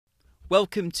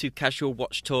Welcome to Casual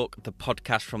Watch Talk, the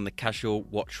podcast from the Casual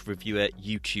Watch Reviewer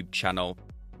YouTube channel.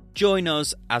 Join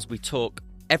us as we talk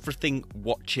everything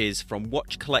watches, from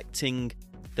watch collecting,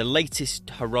 the latest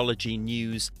horology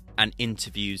news and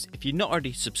interviews. If you're not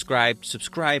already subscribed,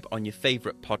 subscribe on your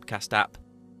favourite podcast app.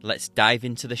 Let's dive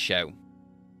into the show.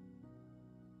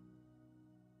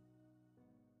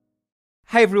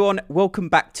 Hi everyone, welcome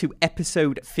back to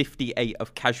episode 58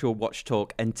 of Casual Watch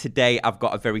Talk, and today I've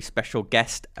got a very special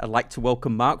guest. I'd like to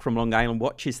welcome Mark from Long Island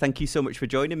Watches. Thank you so much for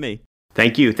joining me.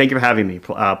 Thank you for having me.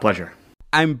 Pleasure.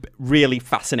 I'm really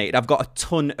fascinated. I've got a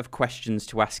ton of questions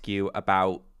to ask you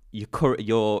about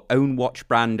your own watch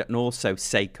brand and also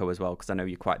Seiko as well, because I know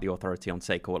you're quite the authority on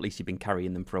Seiko, or at least you've been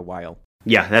carrying them for a while.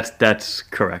 Yeah, that's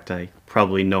correct. I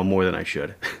probably know more than I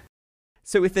should.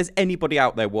 So if there's anybody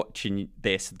out there watching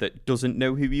this that doesn't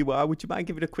know who you are, would you mind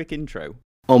giving a quick intro?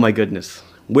 Oh my goodness.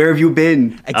 Where have you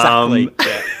been? Exactly.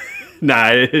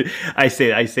 Nah, I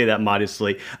say that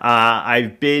modestly.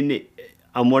 I'm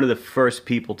one of the first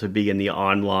people to be in the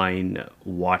online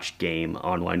watch game,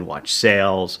 online watch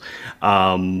sales.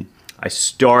 I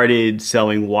started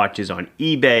selling watches on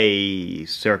eBay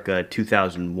circa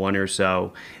 2001 or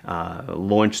so.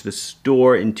 Launched the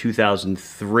store in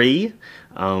 2003.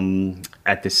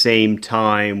 At the same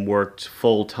time, worked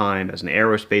full-time as an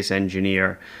aerospace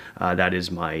engineer. That is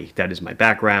my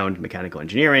background, mechanical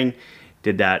engineering.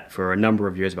 Did that for a number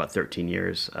of years, about 13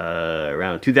 years.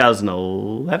 Around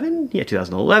 2011? Yeah,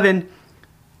 2011.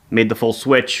 Made the full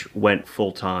switch, went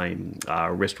full-time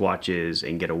wristwatches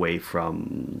and get away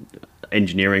from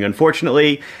engineering,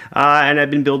 unfortunately. And I've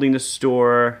been building the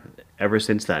store ever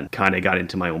since then. Kind of got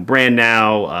into my own brand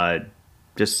now.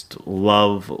 Just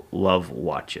love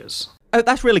watches. Oh,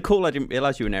 that's really cool. I didn't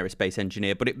realize you were an aerospace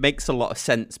engineer, but it makes a lot of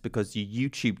sense because your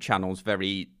YouTube channel's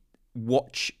very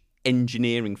watch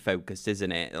engineering focused,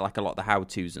 isn't it? Like a lot of the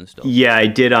how-tos and stuff. Yeah, I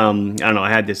did. I don't know. I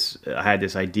had this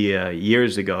idea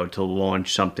years ago to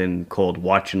launch something called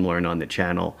Watch and Learn on the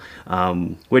channel,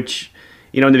 which,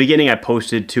 in the beginning I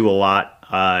posted to a lot.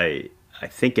 I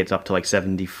think it's up to like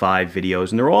 75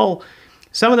 videos, and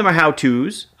some of them are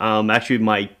how-tos. Actually,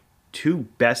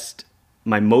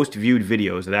 my most viewed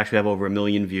videos that actually have over 1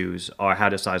 million views are how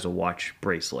to size a watch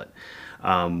bracelet.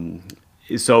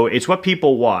 So it's what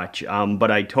people watch, but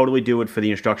I totally do it for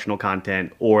the instructional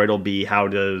content, or it'll be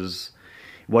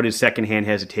what is secondhand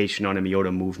hesitation on a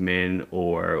Miyota movement,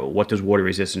 or what does water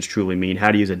resistance truly mean,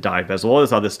 how to use a dive bezel, all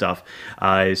this other stuff.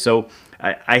 So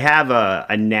I have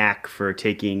a knack for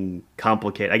taking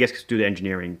complicated, I guess due to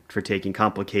engineering, for taking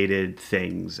complicated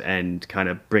things and kind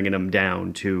of bringing them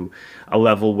down to a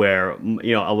level where,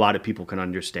 a lot of people can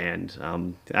understand.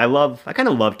 I kind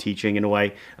of love teaching in a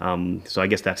way. So I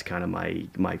guess that's kind of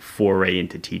my foray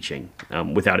into teaching,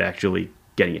 without actually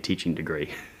getting a teaching degree.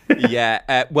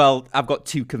 Yeah, well, I've got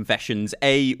two confessions.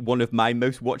 One of my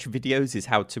most watched videos is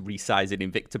how to resize an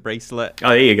Invicta bracelet. Oh,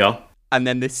 there you go. And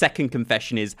then the second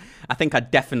confession is, I think I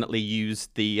definitely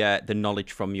used the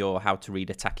knowledge from your how to read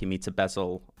a tachymeter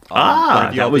bezel.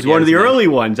 That was one of the early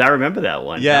ones. I remember that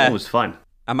one. Yeah. That one was fun.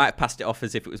 I might have passed it off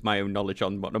as if it was my own knowledge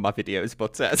on one of my videos,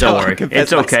 but don't worry.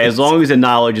 It's okay. As long as the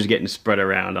knowledge is getting spread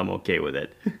around, I'm okay with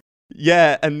it.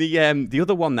 Yeah, and the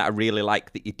other one that I really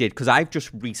like that you did, because I've just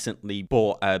recently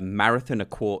bought a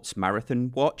quartz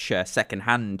marathon watch,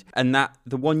 secondhand, and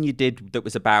the one you did that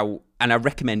was about, and I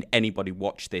recommend anybody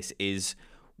watch this, is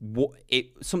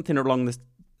something along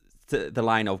the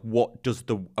line of what does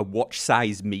a watch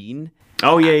size mean?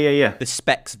 Oh, yeah. The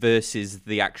specs versus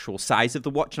the actual size of the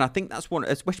watch, and I think that's one,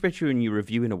 especially when you're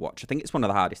reviewing a watch, I think it's one of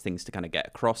the hardest things to kind of get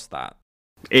across that.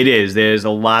 It is. There's a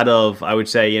lot of, I would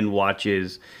say, in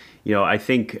watches. I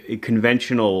think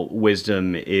conventional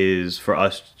wisdom is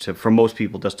for most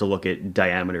people just to look at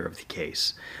diameter of the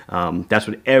case. That's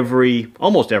what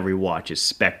almost every watch is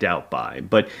spec'd out by.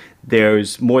 But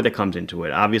there's more that comes into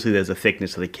it. Obviously, there's the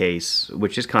thickness of the case,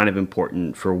 which is kind of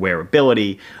important for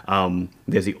wearability.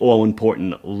 There's the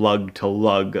all-important lug to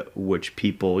lug, which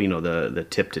people, the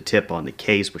tip to tip on the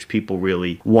case, which people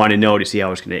really want to know to see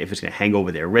if it's going to hang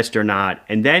over their wrist or not.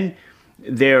 And then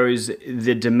there's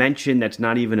the dimension that's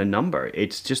not even a number.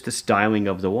 It's just the styling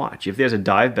of the watch. If there's a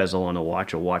dive bezel on a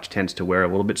watch tends to wear a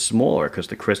little bit smaller because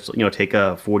the crystal, take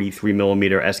a 43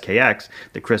 millimeter SKX,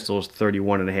 the crystal is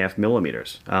 31.5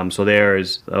 millimeters. So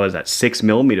there's, 6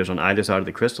 millimeters on either side of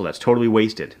the crystal. That's totally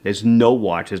wasted. There's no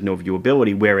watch, there's no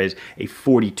viewability, whereas a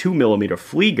 42 millimeter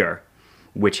Flieger,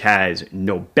 which has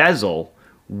no bezel,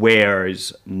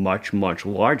 wears much, much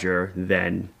larger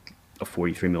than a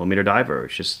 43 millimeter diver.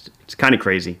 It's kind of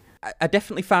crazy. I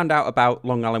definitely found out about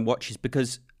Long Island watches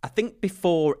because I think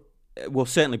before well,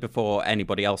 certainly before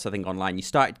anybody else, I think, online, you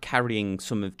started carrying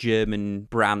some of German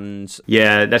brands.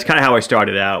 Yeah, that's kind of how I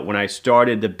started out. When I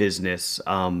started the business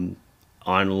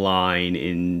online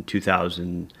in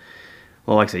 2000,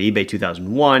 well, like I said, eBay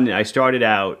 2001, I started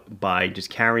out by just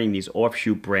carrying these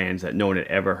offshoot brands that no one had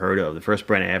ever heard of. The first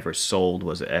brand I ever sold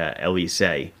was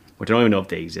Elise, which I don't even know if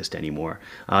they exist anymore.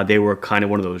 They were kind of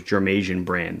one of those Germasian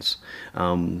brands.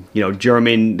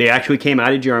 German, they actually came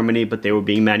out of Germany, but they were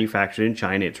being manufactured in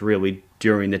China. It's really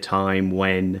during the time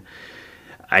when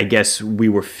I guess we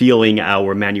were feeling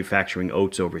our manufacturing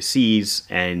oats overseas,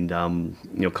 and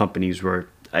companies were,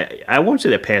 I won't say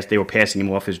they were passing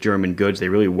them off as German goods. They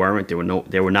really weren't. They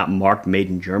were not marked made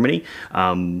in Germany,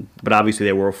 but obviously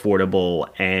they were affordable,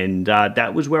 and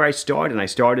that was where I started. And I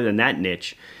started in that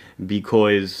niche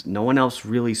because no one else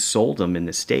really sold them in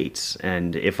the States.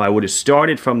 And if I would have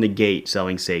started from the gate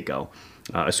selling Seiko,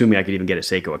 assuming I could even get a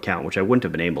Seiko account, which I wouldn't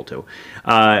have been able to,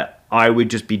 I would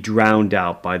just be drowned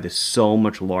out by the so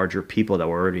much larger people that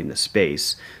were already in the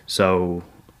space. So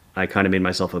I kind of made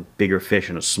myself a bigger fish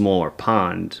in a smaller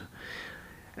pond,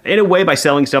 in a way, by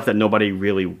selling stuff that nobody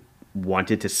really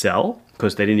wanted to sell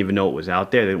because they didn't even know it was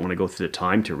out there. They didn't want to go through the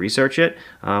time to research it.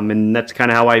 And that's kind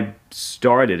of how I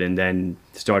started, and then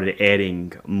started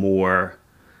adding more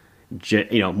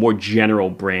general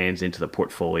brands into the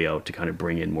portfolio to kind of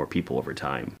bring in more people over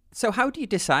time. So how do you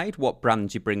decide what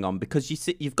brands you bring on? Because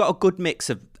you've got a good mix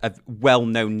of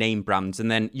well-known name brands,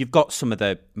 and then you've got some of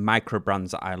the micro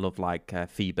brands that I love, like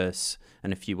Phoebus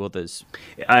and a few others.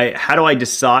 How do I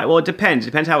decide? Well, it depends.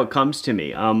 It depends how it comes to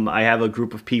me. I have a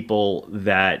group of people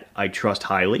that I trust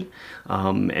highly,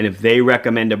 and if they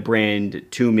recommend a brand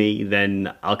to me,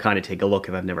 then I'll kind of take a look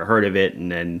if I've never heard of it, and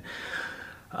then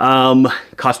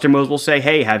customers will say,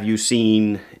 hey, have you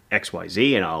seen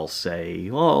XYZ? And I'll say,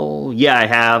 well, yeah, I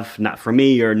have. Not for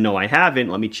me, or no, I haven't.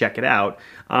 Let me check it out.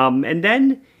 And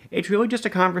then it's really just a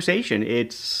conversation.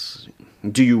 It's,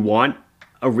 do you want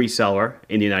a reseller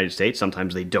in the United States?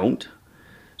 Sometimes they don't.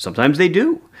 Sometimes they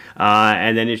do.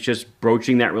 And then it's just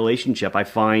broaching that relationship. I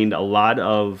find a lot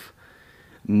of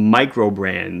micro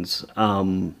brands,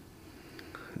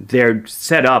 they're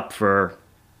set up for,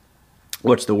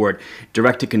 what's the word?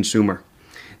 Direct to consumer.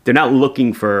 They're not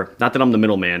looking for, not that I'm the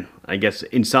middleman, I guess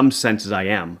in some senses I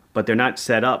am, but they're not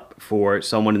set up for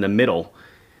someone in the middle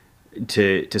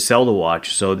to sell the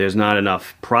watch. So there's not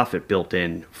enough profit built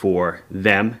in for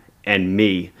them and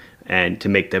me, and to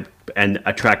make and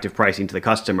attractive pricing to the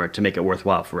customer to make it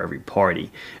worthwhile for every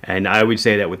party. And I would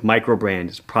say that with micro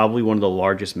brands, probably one of the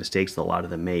largest mistakes that a lot of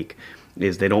them make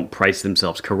is they don't price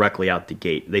themselves correctly out the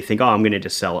gate. They think, oh, I'm going to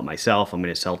just sell it myself. I'm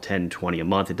going to sell 10, 20 a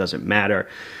month. It doesn't matter.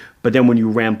 But then when you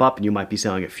ramp up and you might be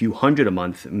selling a few hundred a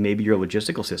month, maybe your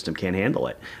logistical system can't handle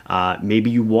it. Maybe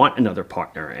you want another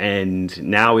partner, and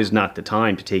now is not the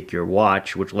time to take your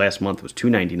watch, which last month was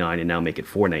 $299, and now make it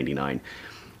 $499.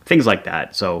 Things like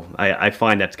that. So I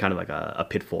find that's kind of like a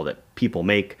pitfall that people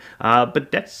make.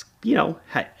 But that's,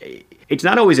 it's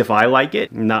not always if I like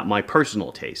it, not my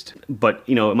personal taste. But,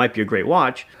 it might be a great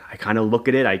watch. I kind of look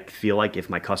at it. I feel like if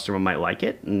my customer might like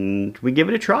it, and we give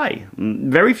it a try.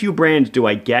 Very few brands do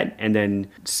I get and then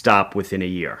stop within a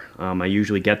year. I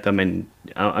usually get them, and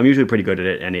I'm usually pretty good at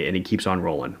it, and it keeps on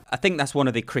rolling. I think that's one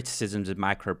of the criticisms of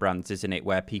micro brands, isn't it?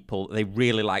 Where people, they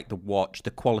really like the watch.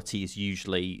 The quality is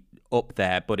usually up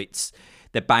there, but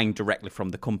they're buying directly from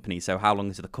the company. So how long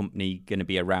is the company going to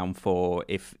be around for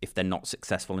if they're not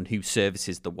successful, and who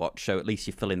services the watch? So at least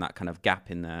you're filling that kind of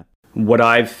gap in there. What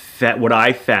I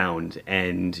found,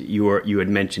 and you had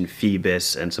mentioned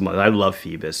Phoebus and some other, I love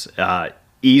Phoebus.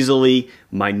 Easily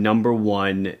my number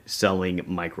one selling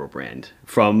micro brand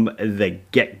from the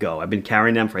get-go. I've been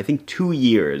carrying them for I think 2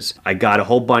 years. I got a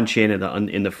whole bunch in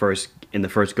the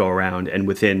first go around, and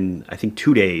within I think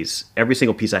 2 days, every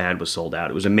single piece I had was sold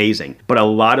out. It was amazing. But a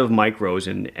lot of micros,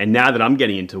 and now that I'm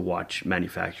getting into watch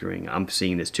manufacturing, I'm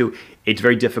seeing this too. It's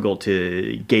very difficult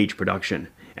to gauge production,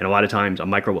 and a lot of times a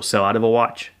micro will sell out of a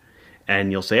watch.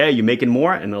 And you'll say, hey, you making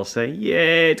more? And they'll say, yeah,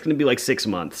 it's going to be like 6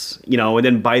 months. And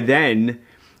then by then,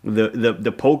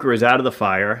 the poker is out of the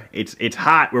fire. It's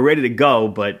hot. We're ready to go,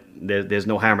 but there's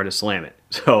no hammer to slam it.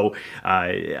 So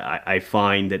I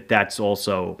find that that's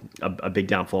also a big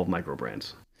downfall of micro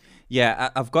brands. Yeah,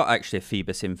 I've got actually a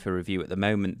Phoebus in for review at the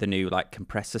moment, the new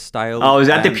compressor style. Oh, is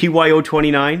that the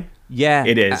PYO-29? Yeah,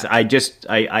 it is.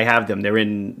 I have them. They're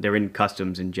in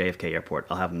customs in JFK Airport.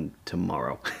 I'll have them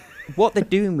tomorrow. What they're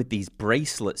doing with these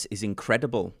bracelets is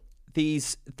incredible.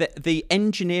 The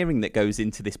engineering that goes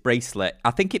into this bracelet,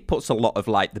 I think it puts a lot of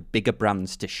the bigger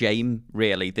brands to shame.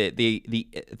 Really,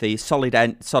 the solid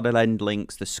end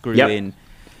links, the screw in.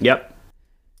 Yep.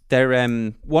 They're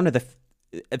one of the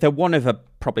they're one of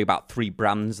probably about 3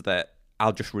 brands that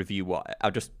I'll just review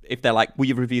if they're like, will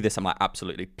you review this? I'm like,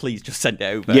 absolutely. Please just send it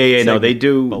over. Yeah, no, they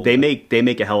do. Boulder. They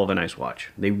make a hell of a nice watch.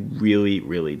 They really,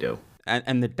 really do.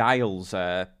 And the dials,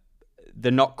 they're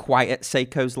not quite at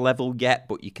Seiko's level yet,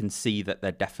 but you can see that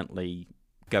they're definitely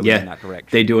going in that direction.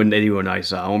 They do a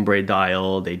nice ombre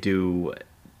dial. They do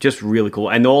just really cool.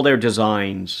 And all their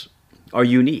designs are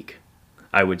unique,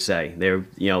 I would say. They're,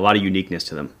 a lot of uniqueness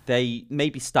to them. They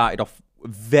maybe started off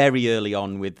very early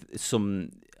on with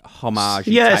some homage,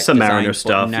 some Mariner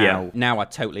stuff. Now I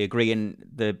totally agree, and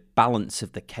the balance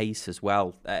of the case as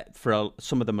well. For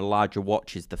some of them larger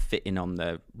watches, the fitting on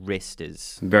the wrist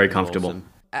is very comfortable.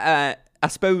 Awesome. I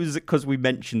suppose because we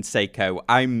mentioned Seiko,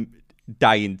 I'm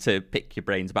dying to pick your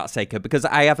brains about Seiko because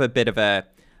I have a bit of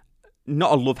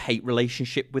not a love-hate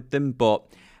relationship with them, but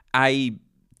I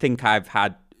think I've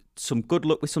had some good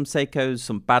luck with some Seikos,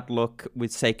 some bad luck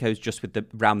with Seikos just with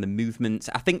around the movements.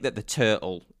 I think that the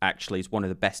Turtle actually is one of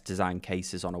the best design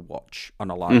cases on a watch, on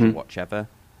a larger watch ever.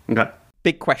 Okay.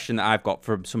 Big question that I've got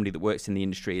from somebody that works in the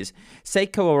industry is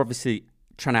Seiko are obviously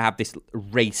trying to have this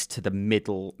race to the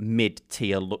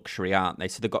mid-tier luxury, aren't they?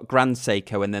 So they've got Grand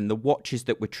Seiko, and then the watches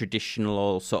that were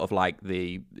traditional, sort of like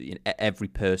every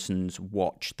person's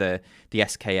watch, the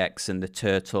SKX and the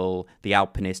Turtle, the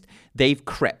Alpinist, they've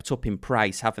crept up in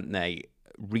price, haven't they,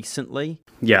 recently?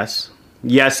 Yes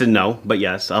and no, but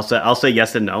yes, I'll say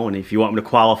yes and no, and if you want me to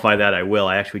qualify that, I will.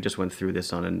 I actually just went through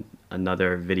this on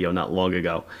another video not long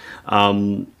ago.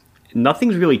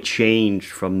 Nothing's really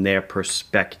changed from their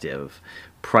perspective.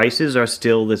 Prices are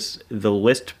still the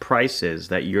list prices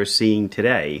that you're seeing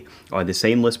today are the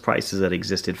same list prices that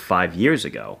existed 5 years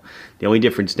ago. The only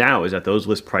difference now is that those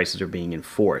list prices are being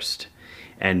enforced,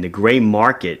 and the gray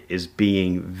market is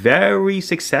being very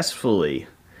successfully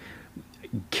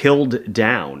killed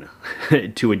down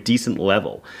to a decent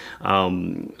level.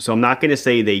 So I'm not going to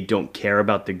say they don't care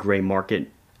about the gray market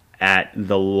at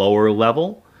the lower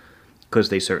level, because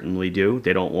they certainly do.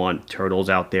 They don't want turtles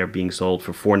out there being sold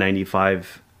for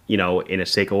 $4.95, in a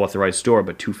Seiko authorized store,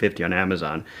 but $2.50 on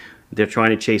Amazon. They're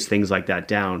trying to chase things like that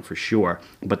down for sure.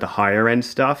 But the higher end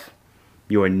stuff,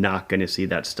 you are not going to see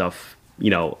that stuff,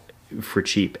 for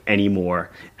cheap anymore.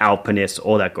 Alpinists,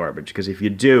 all that garbage. Because if you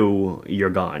do, you're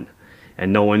gone,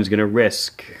 and no one's going to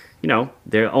risk.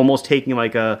 They're almost taking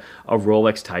like a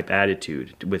Rolex type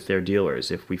attitude with their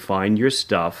dealers. If we find your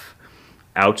stuff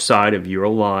outside of your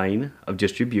line of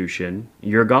distribution,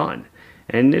 you're gone,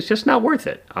 and it's just not worth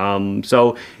it.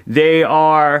 So they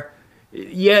are,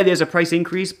 there's a price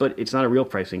increase, but it's not a real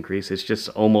price increase. It's just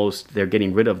almost they're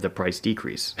getting rid of the price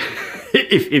decrease,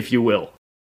 if you will.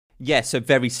 Yeah, so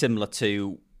very similar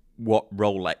to what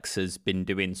Rolex has been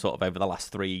doing sort of over the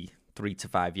last three to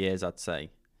 5 years, I'd say.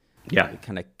 Yeah,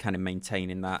 kind of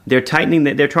maintaining that. They're tightening.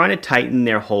 They're trying to tighten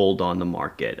their hold on the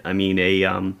market. I mean,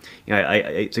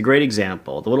 it's a great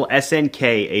example. The little SNK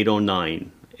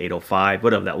 809, 805,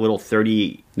 whatever, that little 30.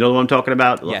 You know what I'm talking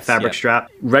about? The fabric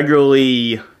strap.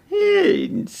 Regularly,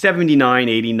 79,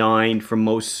 89 from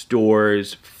most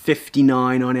stores.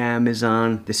 59 on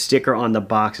Amazon. The sticker on the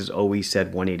box has always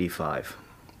said 185.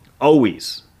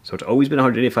 Always. So it's always been a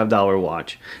 $185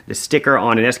 watch. The sticker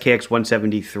on an SKX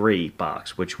 173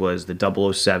 box, which was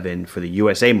the 007 for the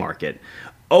USA market,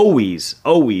 always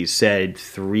said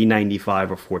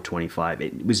 $395 or $425.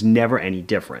 It was never any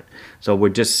different. So we're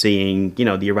just seeing,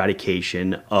 the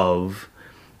eradication of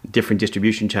different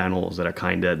distribution channels that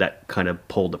kind of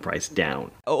pulled the price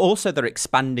down. Also, they're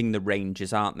expanding the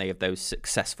ranges, aren't they, of those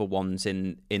successful ones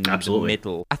in the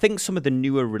middle. I think some of the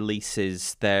newer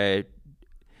releases,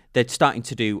 they're starting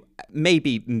to do,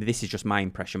 maybe this is just my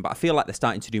impression, but I feel like they're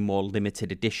starting to do more limited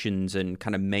editions and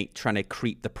kind of trying to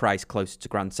creep the price closer to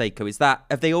Grand Seiko.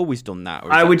 Have they always done that?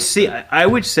 Or I would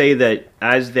say that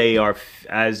as they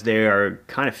are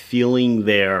kind of feeling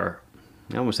their,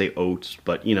 I don't want to say oats,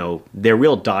 but their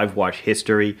real dive watch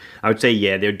history, I would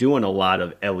say they're doing a lot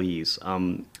of LEs,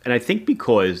 and I think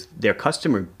because their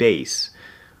customer base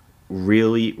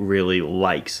really, really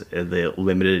likes the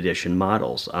limited edition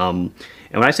models. And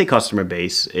when I say customer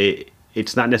base,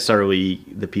 it's not necessarily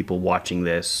the people watching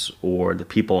this or the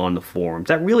people on the forums.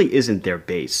 That really isn't their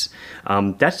base.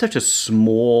 That's such a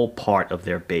small part of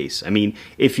their base. I mean,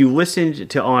 if you listened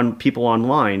to people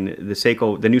online,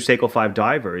 the new Seiko 5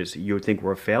 divers, you would think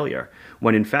were a failure,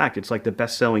 when in fact it's like the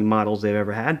best-selling models they've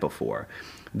ever had before.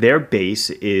 Their base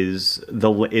is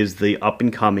the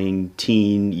up-and-coming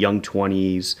teen, young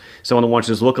 20s, someone who wants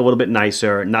to just look a little bit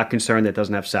nicer, not concerned that it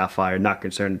doesn't have sapphire, not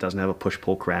concerned it doesn't have a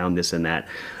push-pull crown, this and that.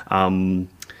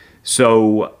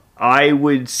 So I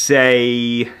would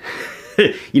say,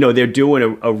 they're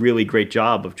doing a really great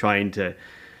job of trying to,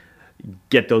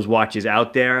 get those watches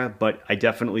out there. But I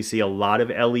definitely see a lot of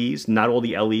LEs. Not all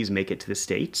the LEs make it to the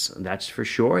States, that's for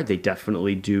sure. They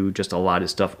definitely do just a lot of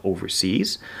stuff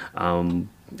overseas.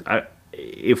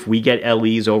 If we get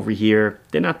LEs over here,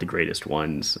 they're not the greatest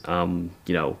ones.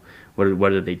 What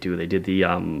did they do? They did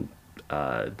the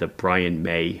Brian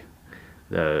May,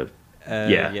 the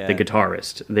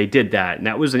guitarist. They did that, and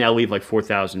that was an LE of like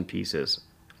 4,000 pieces.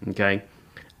 Okay,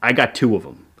 I got 2 of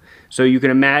them. So you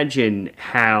can imagine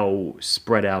how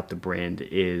spread out the brand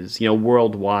is,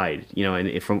 worldwide,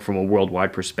 and from a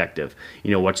worldwide perspective,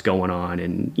 what's going on.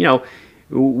 And,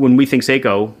 when we think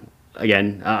Seiko,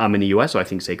 again, I'm in the U.S., so I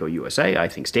think Seiko USA, I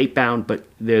think State Bound, but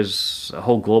there's a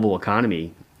whole global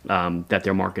economy that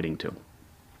they're marketing to.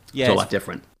 Yeah, it's a lot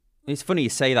different. It's funny you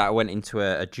say that. I went into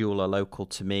a jeweler local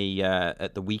to me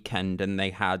at the weekend, and they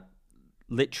had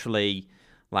literally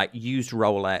like used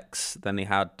Rolex, then they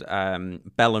had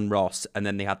Bell and Ross, and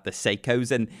then they had the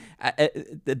Seikos, and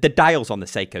the dials on the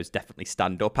Seikos definitely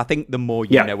stand up. I think the more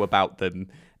you know about them,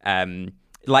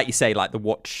 like you say, like the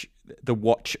watch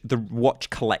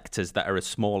collectors that are a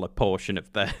smaller portion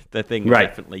of the thing,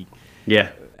 definitely,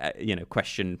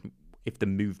 question if the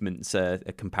movements are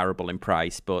comparable in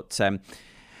price. But I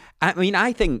mean,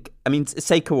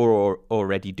 Seiko are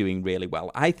already doing really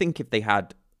well. I think if they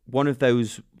had one of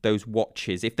those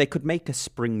watches, if they could make a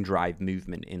spring drive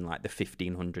movement in like the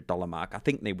 $1,500 mark, I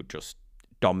think they would just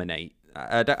dominate.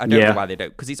 I don't know why they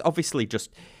don't, because it's obviously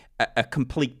just a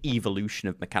complete evolution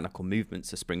of mechanical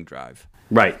movements, a spring drive.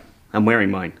 Right. I'm wearing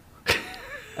mine.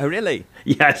 Oh, really?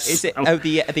 Yes. Is it?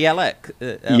 The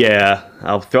LX? Yeah.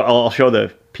 I'll show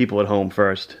the people at home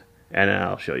first, and then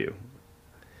I'll show you.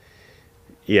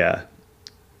 Yeah.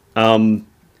 I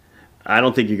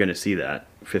don't think you're going to see that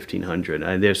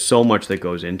 1,500. There's so much that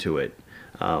goes into it.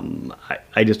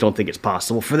 I just don't think it's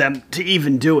possible for them to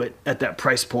even do it at that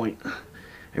price point.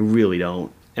 I really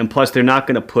don't. And plus, they're not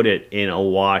going to put it in a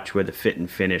watch where the fit and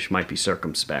finish might be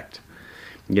circumspect.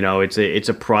 It's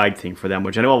a pride thing for them,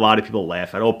 which I know a lot of people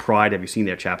laugh at. Oh, pride, have you seen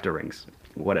their chapter rings?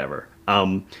 Whatever.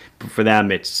 But for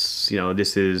them, it's,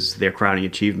 this is their crowning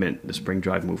achievement, the spring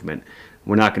drive movement.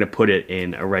 We're not going to put it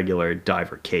in a regular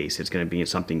diver case. It's going to be in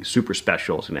something super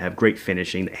special. It's going to have great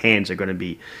finishing. The hands are going to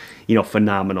be,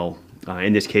 phenomenal.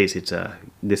 In this case,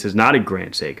 this is not a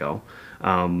Grand Seiko.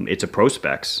 It's a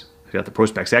Prospex. It's got the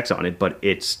Prospex X on it, but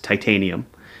it's titanium.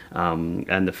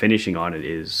 And the finishing on it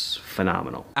is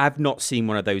phenomenal. I've not seen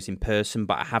one of those in person,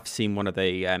 but I have seen one of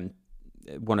the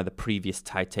previous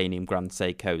titanium Grand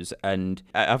Seikos, and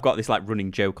I've got this like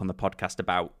running joke on the podcast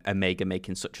about Omega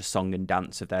making such a song and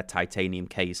dance of their titanium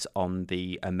case on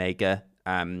the Omega,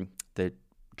 the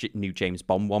new James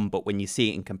Bond one. But when you see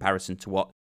it in comparison to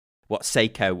what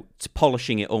Seiko, it's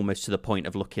polishing it almost to the point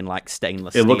of looking like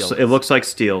stainless steel. It looks like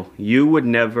steel. You would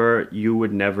never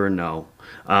know.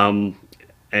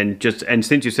 And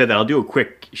since you said that, I'll do a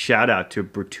quick shout out to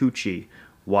Bertucci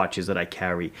watches that I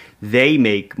carry. They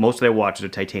make, most of their watches are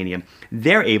titanium.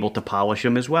 They're able to polish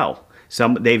them as well.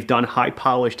 They've done high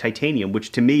polished titanium,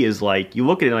 which to me is like, you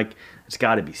look at it like, it's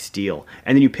got to be steel.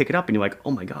 And then you pick it up and you're like,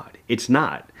 oh my God, it's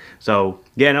not. So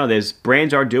there's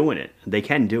brands are doing it. They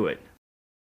can do it.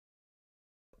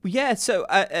 Yeah, so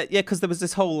because there was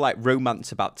this whole like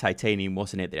romance about titanium,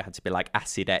 wasn't it? That it had to be like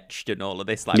acid etched and all of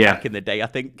this, back in the day, I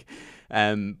think.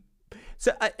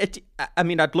 So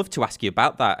I'd love to ask you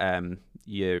about that.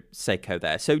 Your Seiko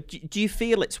there. So do you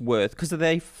feel it's worth? Because are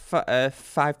they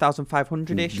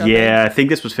 5,500-ish? Yeah, I think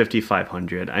this was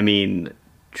 5,500. I mean,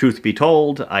 truth be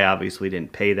told, I obviously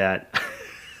didn't pay that.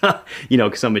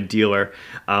 Because I'm a dealer.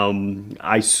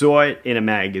 I saw it in a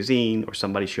magazine, or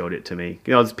somebody showed it to me.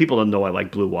 People don't know I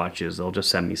like blue watches. They'll just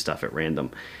send me stuff at random.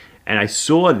 And I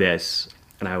saw this,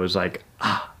 and I was like,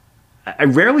 I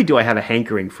rarely do I have a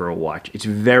hankering for a watch. It's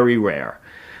very rare.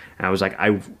 And I was like,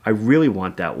 I really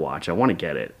want that watch. I want to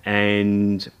get it.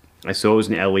 And I saw it was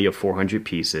an LE of 400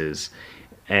 pieces.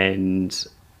 And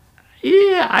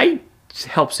yeah, I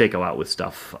help Seiko out with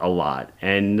stuff a lot.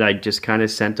 And I just kind of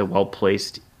sent a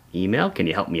well-placed email. Can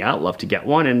you help me out? Love to get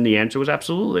one. And the answer was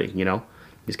absolutely, you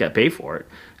just got to pay for it.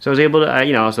 So I was able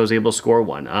to, score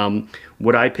one.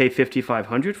 Would I pay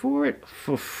 $5,500 for it?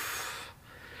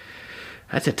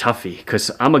 That's a toughie, because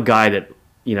I'm a guy that,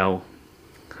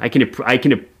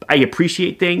 I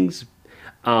appreciate things,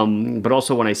 but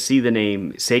also when I see the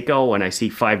name Seiko and I see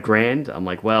 $5,000, I'm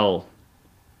like, well,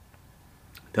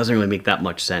 it doesn't really make that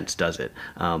much sense, does it?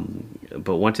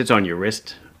 But once it's on your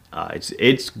wrist,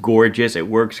 it's gorgeous. It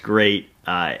works great.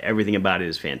 Everything about it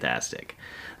is fantastic.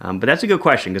 But that's a good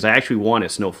question, because I actually want a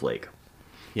Snowflake.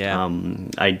 Yeah,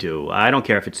 I do. I don't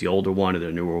care if it's the older one or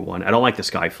the newer one. I don't like the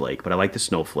Skyflake, but I like the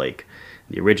Snowflake.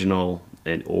 The original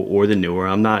or the newer.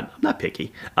 I'm not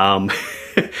picky.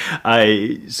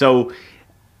 So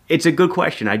it's a good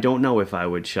question. I don't know if I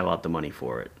would shell out the money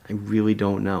for it. I really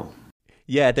don't know.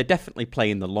 Yeah, they're definitely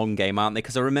playing the long game, aren't they?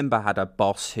 Because I remember I had a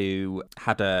boss who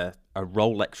had a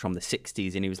Rolex from the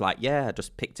 60s, and he was like, yeah, I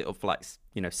just picked it up for like,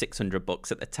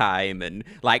 $600 at the time. And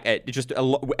like,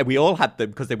 we all had them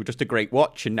because they were just a great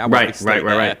watch. And now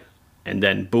right. And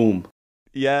then boom.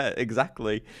 Yeah,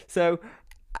 exactly. So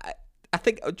I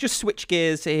think just switch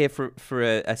gears here for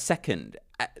a second.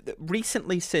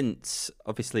 Recently, since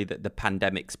obviously the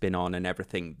pandemic's been on and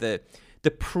everything, the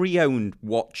pre-owned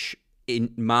watch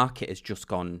in market has just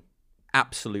gone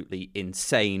absolutely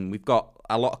insane. We've got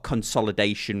a lot of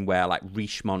consolidation where like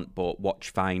Richemont bought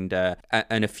Watchfinder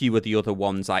and a few of the other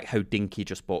ones like Hodinkee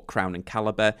just bought Crown and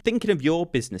Caliber. Thinking of your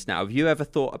business now, have you ever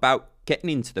thought about getting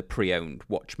into the pre-owned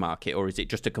watch market, or is it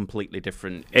just a completely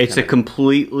different? It's a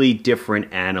completely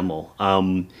different animal.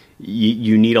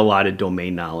 You need a lot of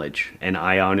domain knowledge, and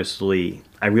I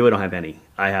really don't have any.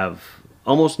 I have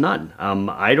almost none.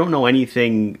 I don't know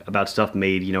anything about stuff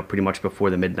made, pretty much before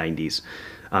the mid-90s.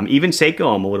 Even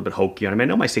Seiko, I'm a little bit hokey on. I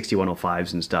know my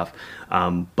 6105s and stuff,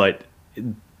 but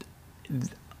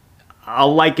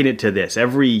I'll liken it to this.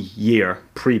 Every year,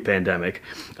 pre-pandemic,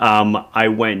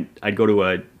 I'd go to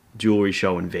a jewelry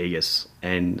show in Vegas,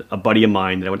 and a buddy of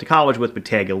mine that I went to college with would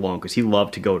tag along because he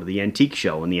loved to go to the antique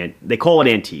show. And they call it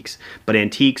antiques, but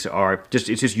antiques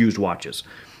it's just used watches.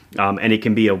 And it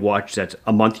can be a watch that's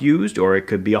a month used, or it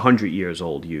could be 100 years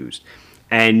old used.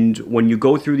 And when you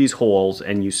go through these halls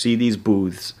and you see these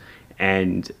booths,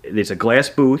 and there's a glass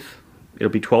booth, it'll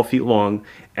be 12 feet long,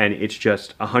 and it's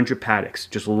just 100 Pateks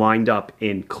just lined up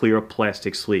in clear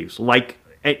plastic sleeves. Like,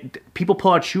 people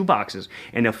pull out shoe boxes,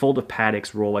 and they're full of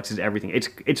Pateks, Rolexes, everything.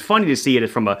 It's funny to see it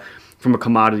from a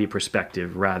commodity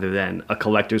perspective rather than a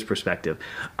collector's perspective.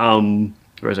 Where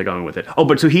was I going with it? Oh,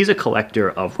 but so he's a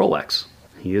collector of Rolex.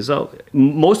 He is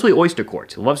mostly oyster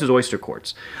quartz. He loves his oyster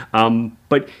quartz.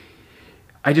 But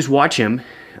I just watch him.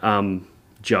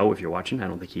 Joe, if you're watching, I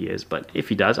don't think he is, but if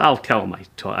he does, I'll tell him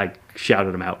I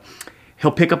shouted him out.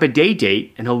 He'll pick up a day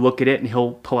date, and he'll look at it, and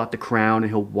he'll pull out the crown,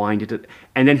 and he'll wind it,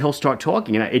 and then he'll start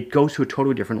talking, and it goes to a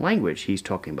totally different language. He's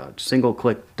talking about single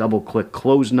click, double click,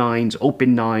 closed nines,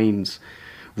 open nines,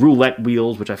 roulette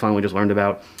wheels, which I finally just learned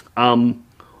about.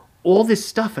 All this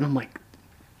stuff, and I'm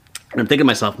thinking to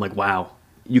myself, I'm like, wow,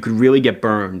 you could really get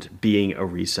burned being a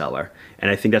reseller.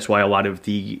 And I think that's why a lot of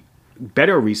the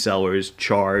better resellers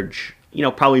charge,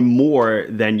 probably more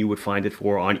than you would find it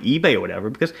for on eBay or whatever,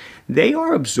 because they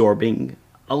are absorbing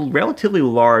a relatively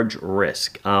large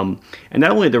risk. And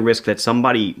not only the risk that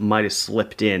somebody might have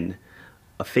slipped in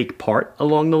a fake part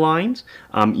along the lines,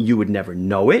 you would never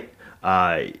know it.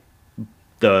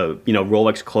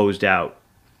 Rolex closed out,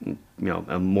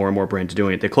 more and more brands are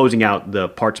doing it. They're closing out the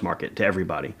parts market to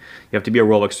everybody. You have to be a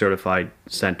Rolex certified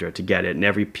center to get it, and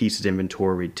every piece is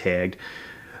inventory tagged.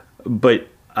 But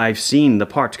I've seen the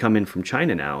parts come in from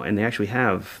China now, and they actually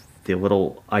have the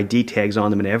little ID tags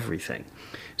on them and everything.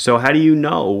 So how do you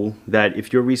know that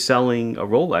if you're reselling a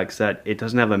Rolex that it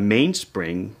doesn't have a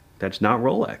mainspring that's not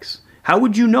Rolex? How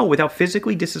would you know without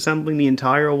physically disassembling the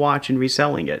entire watch and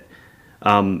reselling it,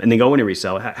 and then going to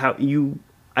resell it?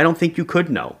 I don't think you could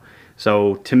know.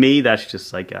 So to me, that's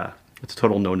just like it's a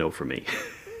total no-no for me.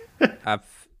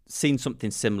 I've seen something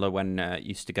similar when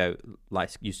used to go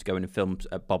in and film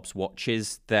Bob's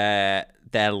Watches. Their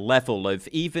level of,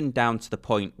 even down to the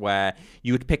point where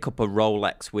you would pick up a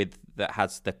Rolex that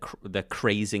has the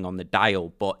crazing on the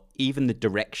dial, but even the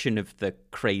direction of the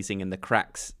crazing and the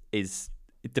cracks is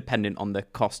dependent on the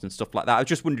cost and stuff like that. I was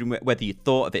just wondering whether you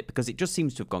thought of it, because it just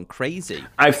seems to have gone crazy.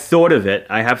 I've thought of it.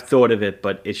 I have thought of it,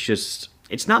 but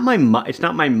it's not my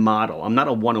model. I'm not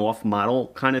a one-off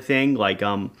model kind of thing. Like,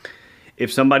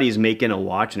 if somebody's making a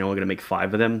watch and they're only going to make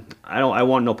 5 of them, I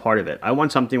want no part of it. I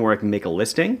want something where I can make a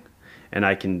listing, and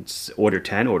I can order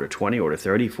 10, order 20, order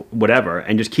 30, whatever,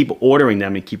 and just keep ordering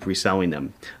them and keep reselling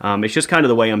them. It's just kind of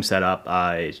the way I'm set up.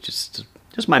 It's just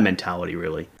my mentality,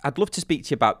 really. I'd love to speak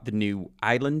to you about the new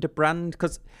Islander brand,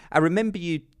 because I remember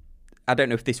you, I don't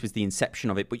know if this was the inception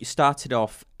of it, but you started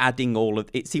off adding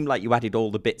it seemed like you added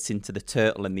all the bits into the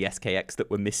Turtle and the SKX that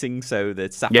were missing, so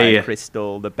the sapphire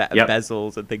crystal, the better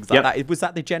bezels and things like that. Was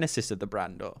that the genesis of the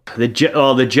brand? Or? The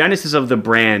genesis of the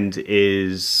brand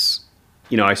is,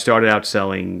 I started out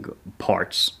selling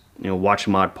parts, watch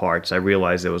mod parts. I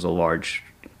realized there was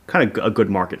a good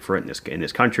market for it in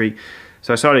this country.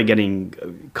 So I started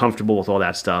getting comfortable with all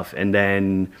that stuff. And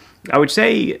then I would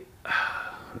say,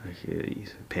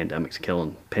 pandemic's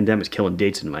killing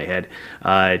dates in my head.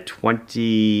 We're in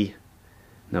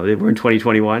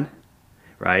 2021.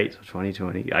 right? So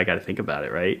 2020, I got to think about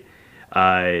it, right?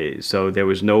 So there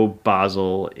was no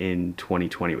Basel in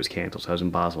 2020. It was canceled. So I was in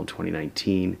Basel in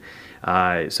 2019.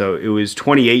 So it was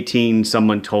 2018.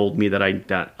 Someone told me that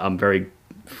I'm very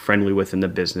friendly with in the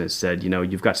business said,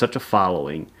 you've got such a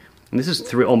following. And this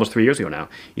is almost 3 years ago now.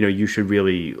 You should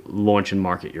really launch and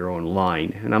market your own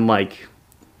line. And I'm like,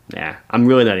 nah, I'm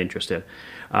really not interested.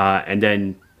 And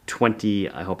then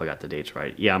I hope I got the dates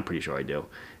right. Yeah, I'm pretty sure I do.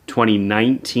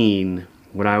 2019,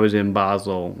 when I was in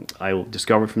Basel, I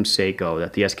discovered from Seiko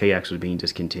that the SKX was being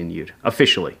discontinued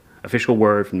officially. Official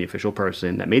word from the official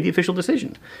person that made the official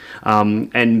decision.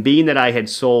 And being that I had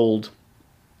sold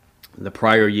the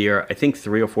prior year, I think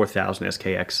 3,000 or 4,000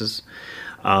 SKXs,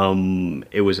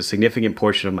 it was a significant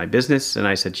portion of my business. And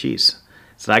I said, geez,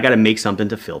 so I got to make something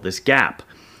to fill this gap.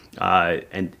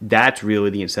 And that's really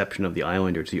the inception of the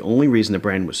Islander. It's the only reason the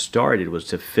brand was started was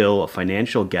to fill a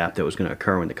financial gap that was going to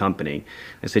occur in the company.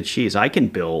 I said, geez, I can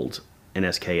build an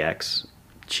SKX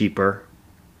cheaper,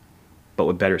 but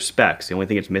with better specs. The only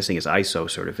thing it's missing is ISO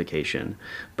certification.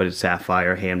 But it's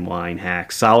sapphire, hand wind,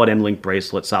 hack, solid end link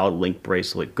bracelet, solid link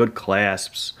bracelet, good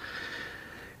clasps,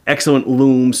 excellent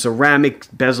loom, ceramic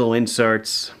bezel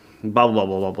inserts, blah, blah,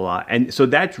 blah, blah, blah. And so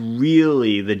that's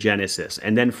really the genesis.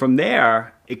 And then from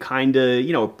there, it kind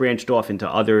of, branched off into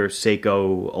other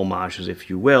Seiko homages, if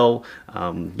you will.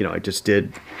 I just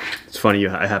did, it's funny,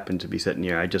 I happen to be sitting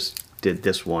here. I just did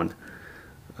this one.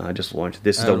 I just launched,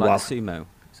 this is a like sumo.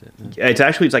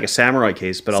 It's like a samurai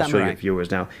case, but I'll show you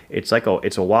viewers now. It's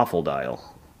a waffle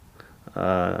dial.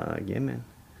 Yeah, man.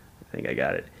 I think I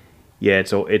got it. Yeah,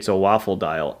 it's a waffle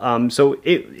dial. So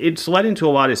it's led into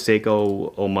a lot of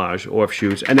Seiko homage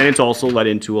offshoots, and then it's also led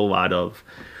into a lot of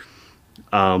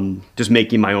just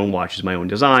making my own watches, my own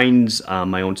designs,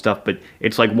 my own stuff. But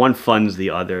it's like one funds the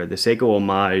other. The Seiko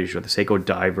homage or the Seiko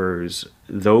divers,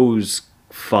 those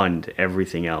fund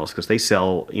everything else because they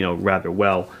sell, rather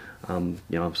well.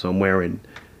 So I'm wearing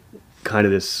kind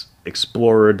of this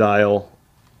Explorer dial,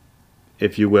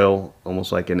 if you will,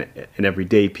 almost like an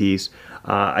everyday piece.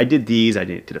 I did these. I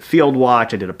did a field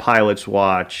watch. I did a pilot's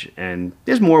watch. And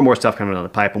there's more and more stuff coming down the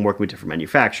pipe. I'm working with different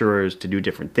manufacturers to do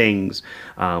different things.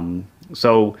 Like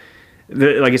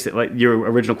I said, like your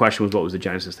original question was, what was the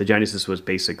genesis? The genesis was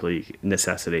basically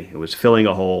necessity. It was filling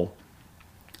a hole.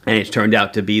 And it's turned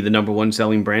out to be the #1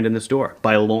 selling brand in the store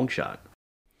by a long shot.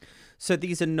 So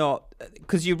these are not,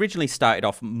 because you originally started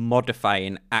off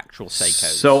modifying actual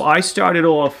Seikos. So I started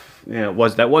off, that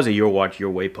was a Your Watch Your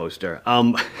Way poster.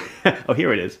 Oh,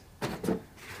 here it is.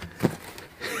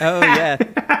 Oh yeah.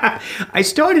 I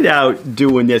started out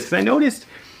doing this because I noticed,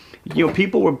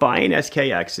 people were buying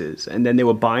SKXs and then they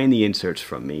were buying the inserts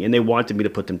from me and they wanted me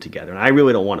to put them together, and I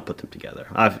really don't want to put them together.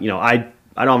 I don't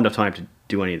have enough time to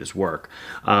do any of this work.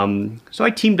 So I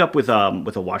teamed up with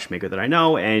a watchmaker that I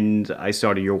know, and I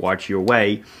started Your Watch Your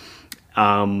Way.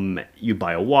 You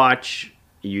buy a watch,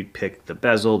 you'd pick the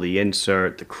bezel, the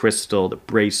insert, the crystal, the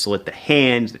bracelet, the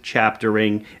hands, the chapter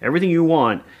ring, everything you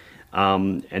want,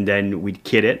 and then we'd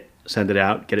kit it, send it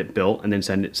out, get it built, and then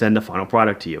send the final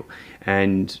product to you.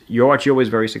 And Your Watch Your Way is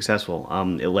very successful.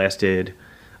 It lasted,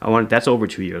 that's over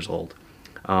 2 years old.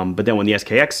 But then when the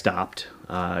SKX stopped,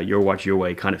 Your Watch Your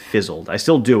Way kind of fizzled. I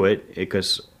still do it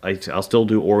because I'll still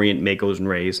do Orient, Makos, and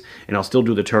Rays, and I'll still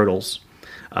do the Turtles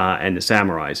and the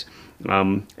Samurais.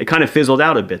 It kind of fizzled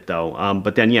out a bit though.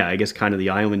 But then, I guess kind of the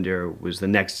Islander was the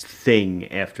next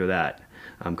thing after that,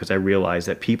 because I realized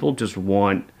that people just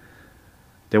want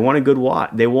a good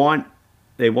watch. They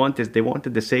wanted the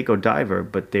Seiko diver,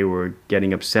 but they were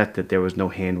getting upset that there was no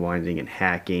hand winding and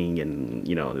hacking, and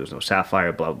there was no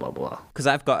sapphire, blah blah blah. Because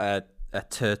I've got a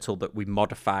turtle that we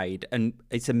modified, and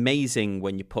it's amazing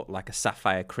when you put like a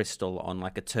sapphire crystal on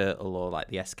like a turtle or like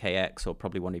the SKX or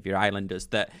probably one of your Islanders,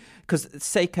 that because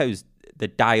Seiko's, the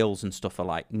dials and stuff are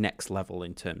like next level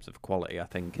in terms of quality, I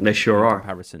think. They sure are.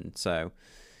 Comparison. So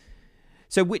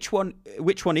which one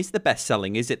is the best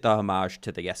selling? Is it the homage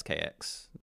to the SKX?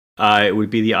 It would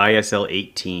be the ISL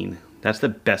 18. That's the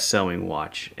best selling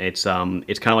watch. It's kind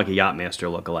of like a Yachtmaster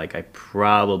lookalike. I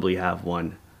probably have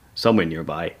one somewhere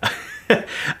nearby.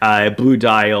 Blue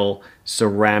dial,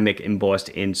 ceramic embossed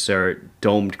insert,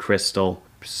 domed crystal,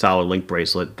 solid link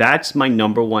bracelet. That's my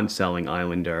 #1 selling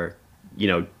Islander,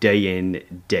 day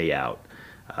in, day out.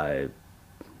 By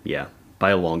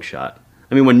a long shot.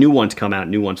 I mean, when new ones come out,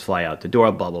 new ones fly out the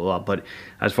door, blah, blah, blah. But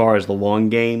as far as the long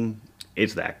game,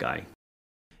 it's that guy.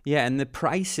 Yeah, and the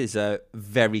prices are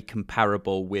very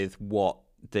comparable with what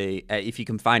the if you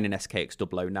can find an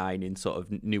SKX 009 in sort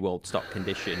of new old stock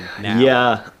condition now.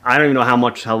 Yeah, I don't even know how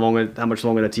much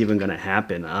longer that's even going to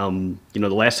happen. The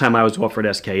last time I was offered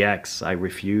SKX, I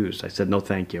refused. I said no,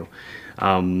 thank you,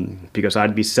 because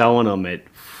I'd be selling them at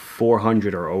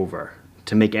 400 or over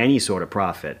to make any sort of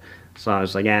profit. So I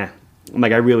was like, I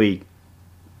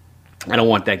don't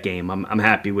want that game. I'm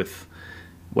happy with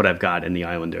what I've got in the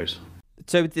Islanders.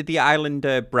 So the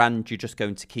Islander brand, you're just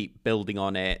going to keep building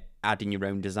on it, adding your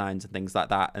own designs and things like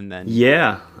that, and then...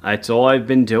 Yeah, that's all I've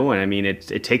been doing. I mean,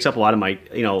 it takes up a lot of my,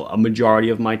 a majority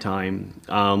of my time.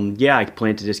 I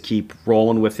plan to just keep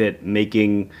rolling with it,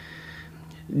 making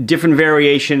different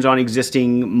variations on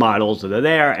existing models that are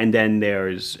there, and then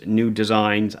there's new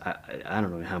designs. I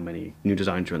don't know how many new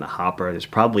designs are in the hopper. There's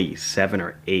probably 7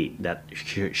 or 8 that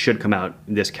should come out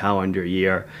this calendar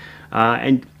year,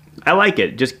 and I like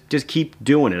it. Just keep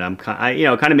doing it. It kind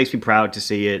of makes me proud to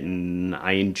see it, and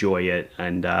I enjoy it.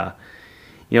 And at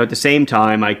the same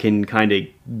time, I can kind of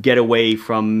get away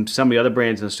from some of the other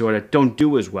brands in the store that don't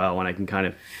do as well, and I can kind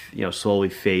of slowly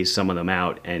phase some of them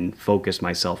out and focus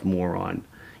myself more on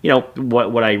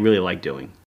what I really like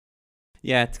doing.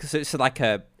 Yeah, because it's like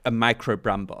a micro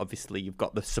brand, but obviously you've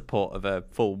got the support of a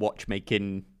full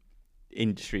watchmaking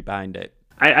industry behind it.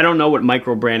 I don't know what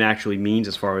micro brand actually means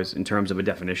as far as in terms of a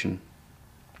definition.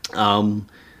 So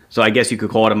I guess you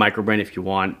could call it a micro brand if you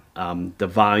want. The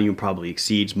volume probably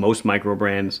exceeds most micro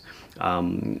brands.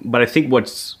 But I think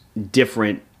what's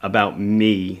different about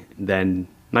me than, I'm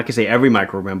not going to say every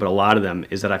micro brand, but a lot of them,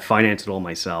 is that I finance it all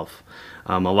myself.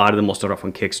 A lot of them will start off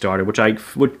on Kickstarter, which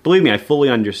believe me, I fully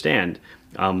understand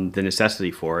the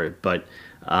necessity for it. But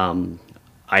I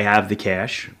have the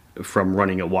cash from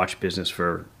running a watch business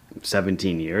for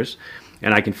 17 years,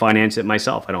 and I can finance it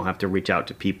myself. I don't have to reach out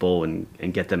to people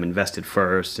and get them invested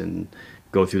first and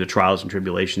go through the trials and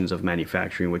tribulations of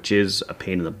manufacturing, which is a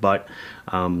pain in the butt.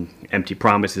 Empty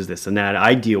promises, this and that.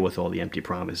 I deal with all the empty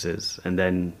promises, and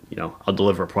then I'll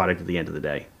deliver a product at the end of the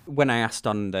day. When I asked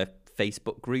on the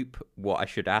Facebook group what I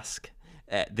should ask,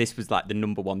 this was like the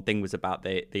number one thing was about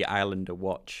the Islander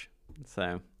watch.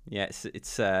 So yeah,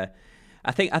 it's I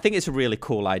think it's a really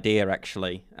cool idea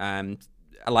actually.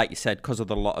 Like you said, because of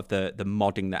a lot of the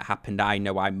modding that happened, I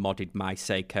know I modded my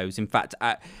Seikos. In fact,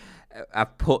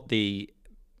 I've put the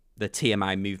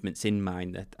TMI movements in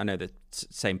mine. I know the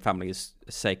same family as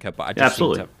Seiko, but I just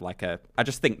seem to have I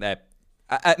just think they're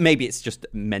maybe it's just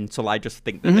mental. I just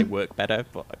think that they work better,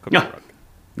 but I could be wrong.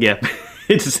 Yeah,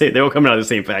 it's the same. They all come out of the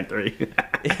same factory.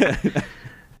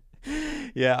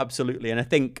 Yeah, absolutely. And I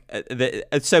think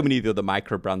so many of the other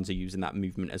micro brands are using that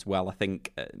movement as well. I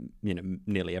think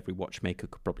nearly every watchmaker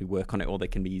could probably work on it, or they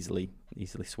can be easily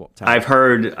swapped out. I've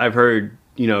heard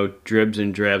dribs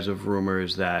and drabs of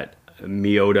rumors that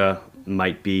Miyota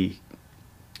might be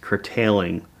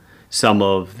curtailing some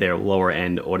of their lower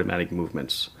end automatic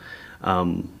movements.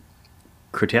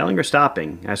 Curtailing or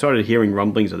stopping? I started hearing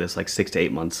rumblings of this like 6 to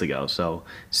 8 months ago. So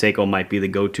Seiko might be the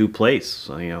go-to place,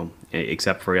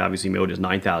 except for obviously Miyota's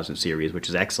 9000 series, which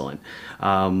is excellent.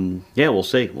 We'll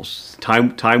see.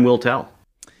 Time will tell.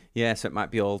 Yeah, so it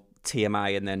might be all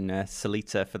TMI and then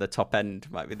Sellita for the top end.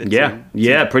 Might be the two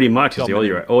pretty much.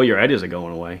 All your edges are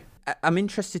going away. I'm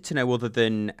interested to know, other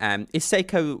than is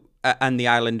Seiko and the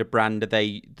Islander brand, are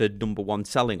they the number one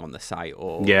selling on the site,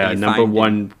 or number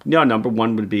one? No, number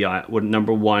one would be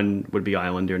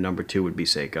Islander. Number 2 would be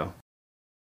Seiko.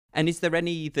 And is there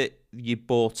any that you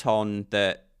bought on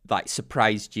that like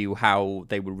surprised you how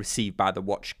they were received by the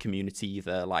watch community,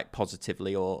 either like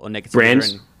positively or negatively?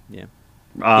 Brands.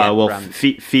 Brands.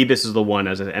 Phoebus is the one,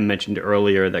 as I mentioned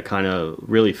earlier, that kind of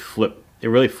really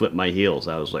flipped my heels.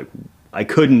 I was like, I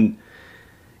couldn't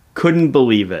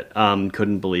believe it.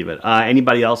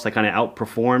 Anybody else that kind of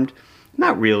outperformed?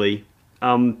 Not really.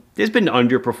 There's been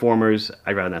underperformers.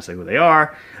 I'd rather not say who they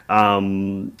are.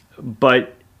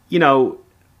 But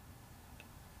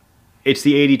it's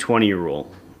the 80-20 rule.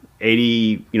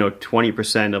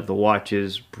 20% of the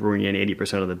watches bring in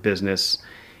 80% of the business,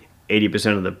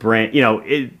 80% of the brand.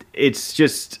 It's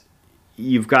just,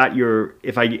 you've got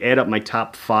if I add up my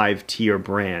top 5 tier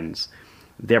brands,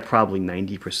 they're probably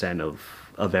 90%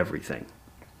 of everything.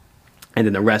 And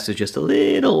then the rest is just a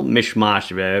little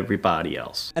mishmash of everybody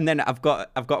else. And then I've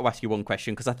got to ask you one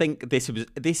question, because I think this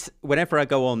whenever I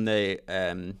go on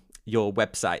the your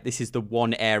website, this is the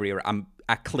one area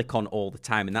I click on all the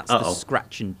time, and that's the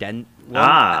scratch and dent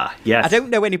one. Yes. I don't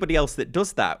know anybody else that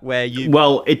does that, where you...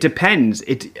 Well, it depends.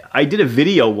 I did a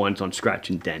video once on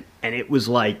scratch and dent, and it was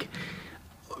like,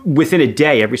 within a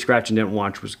day, every scratch and dent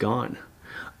watch was gone.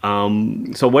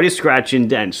 So what is scratch and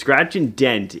dent? Scratch and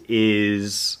dent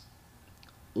is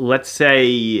let's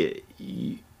say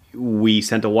we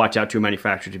sent a watch out to a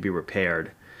manufacturer to be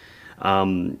repaired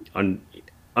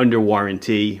under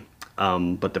warranty,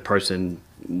 but the person,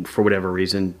 for whatever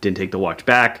reason, didn't take the watch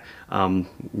back.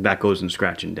 That goes in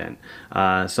scratch and dent.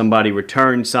 Somebody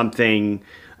returns something.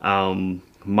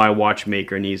 My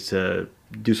watchmaker needs to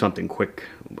do something quick,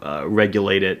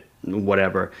 regulate it,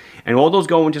 whatever. And all those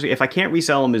go into, if I can't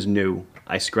resell them as new,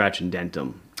 I scratch and dent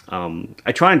them.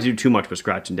 I try not to do too much with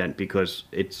scratch and dent because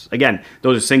it's, again,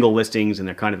 those are single listings and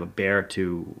they're kind of a bear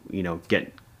to,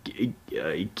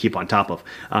 keep on top of.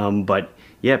 But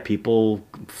yeah, people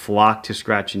flock to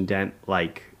scratch and dent.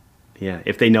 Like, yeah,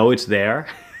 if they know it's there,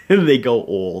 they go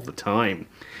all the time.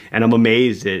 And I'm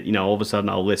amazed that, all of a sudden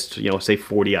I'll list, say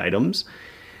 40 items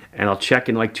and I'll check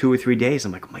in like 2 or 3 days.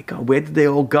 I'm like, oh my God, where did they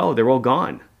all go? They're all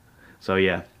gone. So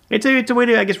yeah, it's a way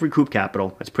to, I guess, recoup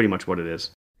capital. That's pretty much what it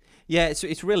is. Yeah,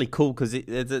 it's really cool because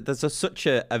there's such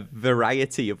a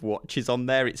variety of watches on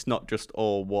there. It's not just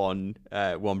all one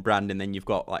brand, and then you've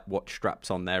got like watch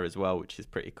straps on there as well, which is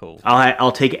pretty cool.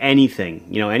 I'll take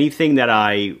anything, anything that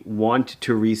I want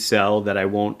to resell that I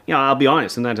won't. I'll be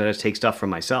honest. Sometimes I just take stuff for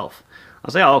myself. I'll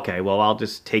say, oh, okay, well, I'll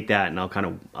just take that and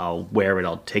I'll wear it.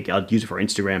 I'll use it for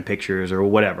Instagram pictures or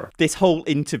whatever. This whole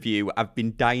interview, I've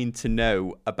been dying to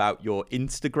know about your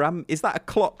Instagram. Is that a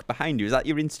clock behind you? Is that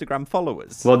your Instagram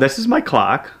followers? Well, this is my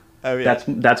clock. Oh, yeah.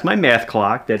 That's my math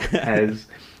clock that has.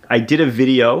 I did a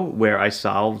video where I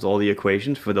solved all the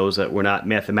equations for those that were not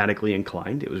mathematically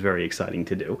inclined. It was very exciting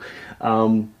to do.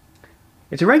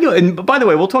 It's a regular, and by the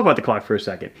way, we'll talk about the clock for a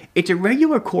second. It's a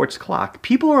regular quartz clock.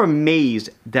 People are amazed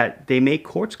that they make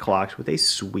quartz clocks with a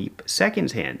sweep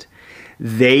seconds hand.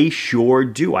 They sure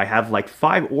do. I have like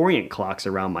 5 Orient clocks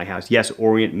around my house. Yes,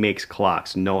 Orient makes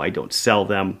clocks. No, I don't sell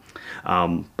them,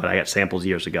 but I got samples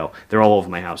years ago. They're all over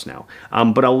my house now.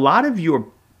 But a lot of your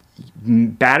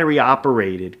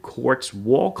battery-operated quartz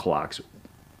wall clocks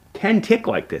can tick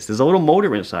like this. There's a little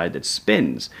motor inside that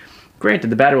spins. Granted,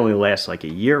 the battery only lasts like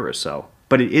a year or so,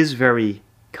 but it is very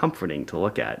comforting to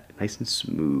look at. Nice and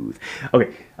smooth.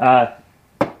 Okay.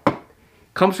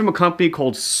 Comes from a company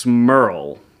called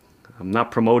Smurl. I'm not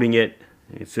promoting it.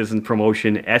 It isn't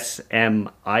promotion. SMIIRL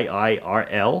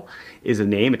is a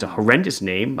name. It's a horrendous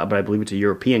name, but I believe it's a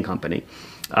European company.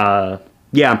 Yeah,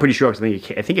 I'm pretty sure. I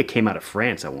think it came out of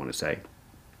France, I want to say.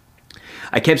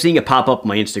 I kept seeing it pop up on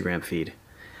my Instagram feed.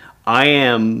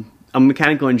 I'm a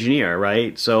mechanical engineer,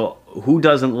 right? So who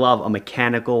doesn't love a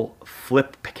mechanical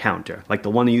flip counter, like the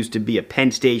one that used to be at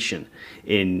Penn Station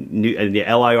in the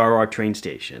LIRR train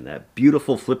station, that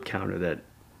beautiful flip counter that,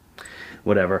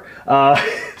 whatever.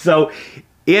 So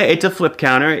yeah, it's a flip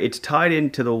counter. It's tied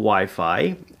into the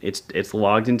Wi-Fi. It's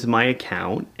logged into my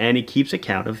account, and it keeps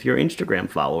account of your Instagram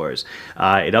followers.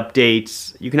 It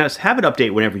updates. You can have it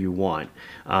update whenever you want.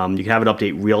 You can have it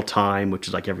update real time, which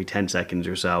is like every 10 seconds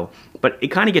or so. But it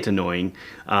kind of gets annoying.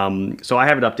 So I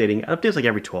have it updating. It updates like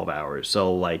every 12 hours.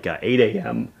 So like 8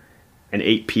 a.m. and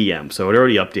 8 p.m. So it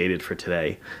already updated for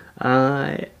today.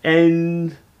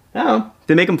 And I don't know,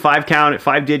 they make them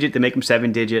 5-digit. They make them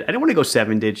 7-digit. I don't want to go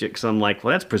 7-digit because I'm like,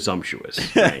 well, that's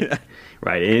presumptuous, right?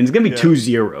 Right, and it's gonna be 2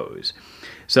 zeros.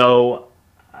 So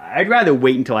I'd rather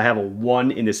wait until I have a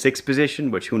 1 in the 6th position,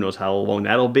 which who knows how long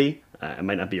that'll be. I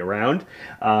might not be around,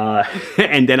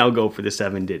 and then I'll go for the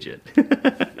 7-digit.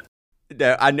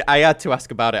 No, I had to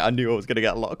ask about it. I knew I was going to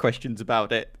get a lot of questions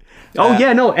about it. Oh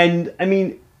yeah, no, and I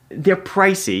mean, they're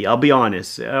pricey. I'll be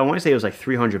honest. I want to say it was like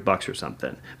 $300 or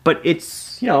something, but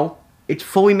it's it's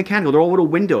fully mechanical. They're all little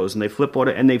windows, and they flip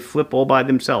all by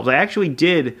themselves. I actually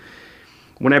did.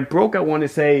 When I broke, I want to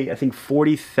say, I think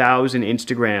 40,000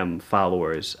 Instagram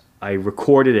followers, I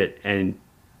recorded it and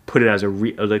put it as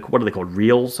what are they called?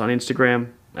 Reels on Instagram?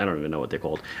 I don't even know what they're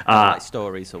called. Like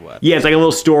stories or what? Yeah, it's like a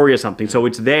little story or something. So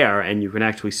it's there, and you can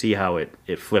actually see how it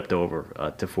flipped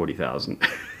over to 40,000.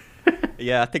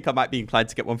 Yeah, I think I might be inclined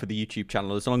to get one for the YouTube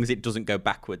channel as long as it doesn't go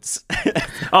backwards.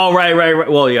 Oh, right.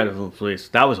 Well, yeah, please.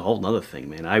 That was a whole other thing,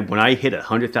 man. When I hit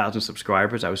 100,000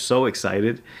 subscribers, I was so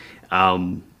excited.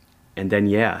 And then,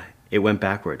 yeah, it went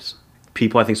backwards.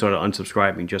 People, I think, started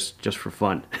unsubscribing just for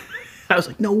fun. I was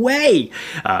like, no way.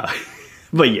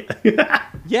 But yeah.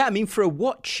 Yeah, I mean, for a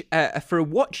watch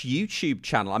YouTube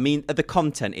channel, I mean, the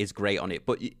content is great on it,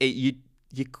 but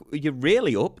you're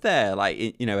really up there, like,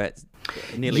 it's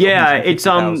nearly it's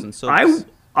subs.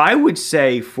 I would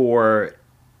say for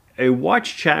a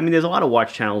watch channel, I mean, there's a lot of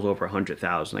watch channels over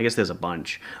 100,000. I guess there's a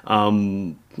bunch.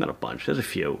 Not a bunch. There's a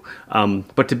few.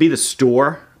 But to be the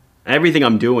store, everything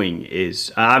I'm doing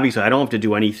is obviously I don't have to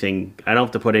do anything. I don't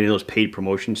have to put any of those paid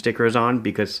promotion stickers on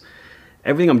because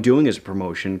everything I'm doing is a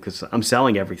promotion because I'm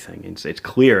selling everything. It's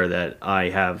clear that I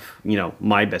have,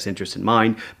 my best interest in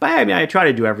mind. But I mean, I try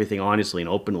to do everything honestly and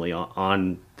openly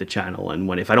on the channel. And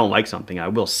if I don't like something, I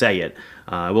will say it.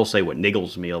 I will say what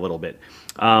niggles me a little bit.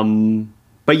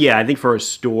 But yeah, I think for a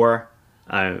store,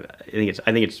 I think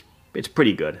it's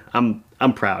pretty good. I'm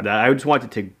proud. I just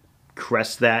wanted to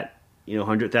crest that,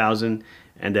 100,000,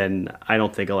 and then I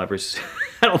don't think I'll ever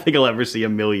see a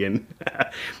million.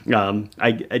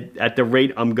 At the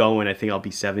rate I'm going, I think I'll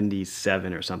be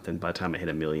 77 or something by the time I hit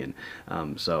a million.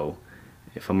 So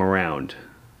if I'm around,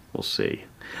 we'll see.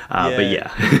 But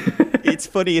yeah. It's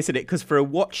funny, isn't it? Because for a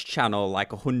watch channel,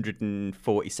 like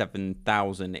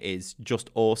 147,000 is just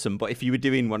awesome. But if you were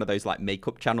doing one of those like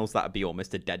makeup channels, that would be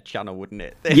almost a dead channel, wouldn't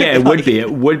it? Yeah, it would be.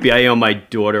 It would be. I know my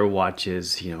daughter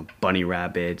watches, bunny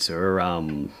rabbits or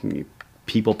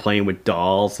people playing with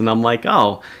dolls, and I'm like,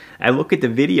 oh, I look at the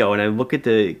video and I look at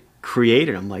the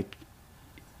creator, and I'm like,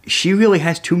 she really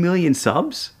has 2 million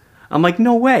subs? I'm like,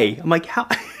 no way. I'm like, how?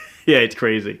 Yeah, it's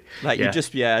crazy. Like I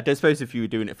don't suppose if you were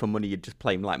doing it for money, you'd just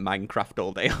play like Minecraft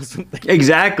all day or something.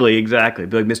 Exactly. Be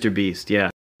like Mr. Beast.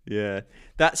 Yeah. Yeah,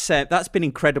 that's been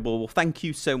incredible. Well, thank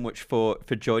you so much for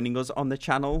joining us on the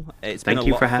channel. It's been a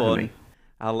lot of fun. Thank you for having me.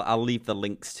 I'll leave the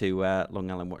links to Long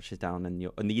Island Watches down and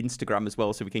the Instagram as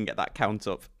well, so we can get that count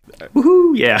up.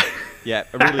 Woohoo! Yeah. Yeah,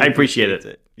 I really appreciate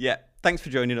it. Yeah, thanks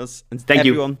for joining us, and thank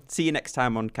everyone. You. See you next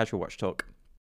time on Casual Watch Talk.